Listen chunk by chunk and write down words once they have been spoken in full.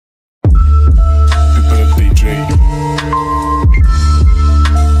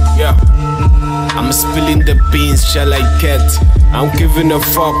beans, just like cat. I'm giving a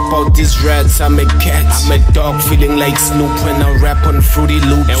fuck about these rats, I'm a cat. I'm a dog feeling like Snoop when I rap on Fruity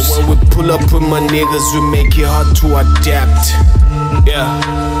Loops. And when we pull up with my niggas, we make it hard to adapt.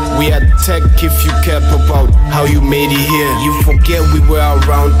 Yeah, we attack if you cap about how you made it here. You forget we were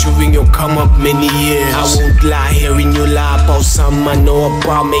around during your come up many years. I won't lie, hearing you lie about something I know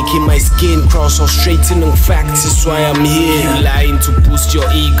about, making my skin cross or straightening facts is why I'm here. You lying to boost your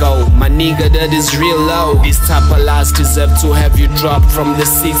ego, my nigga, that is real low. This type of lies deserve to have you drop from the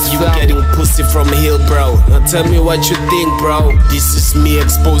 6th floor. You getting pussy from hill, bro. Now tell me what you think, bro. This is me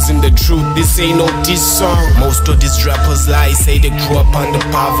exposing the truth, this ain't no diss song. Most of these rappers lie, say they grew up under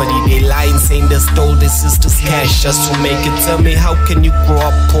poverty. They lying saying they stole their sister's cash just to make it. Tell me, how can you grow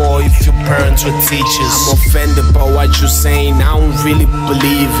up poor if your parents were teachers? I'm offended by what you're saying, I don't really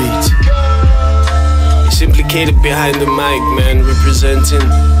believe it. It's implicated behind the mic, man.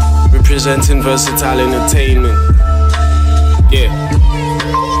 Representing versatile entertainment. Yeah,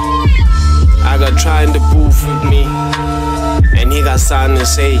 I got Try in the booth with me, and he got something to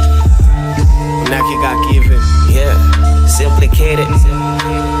say. Naki got given. Yeah, it's implicated.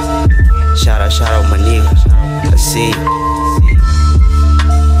 Shout out my nigga. Let's see.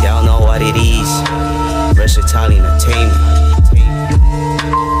 Y'all know what it is. Versatile entertainment.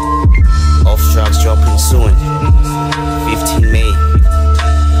 Off tracks dropping soon.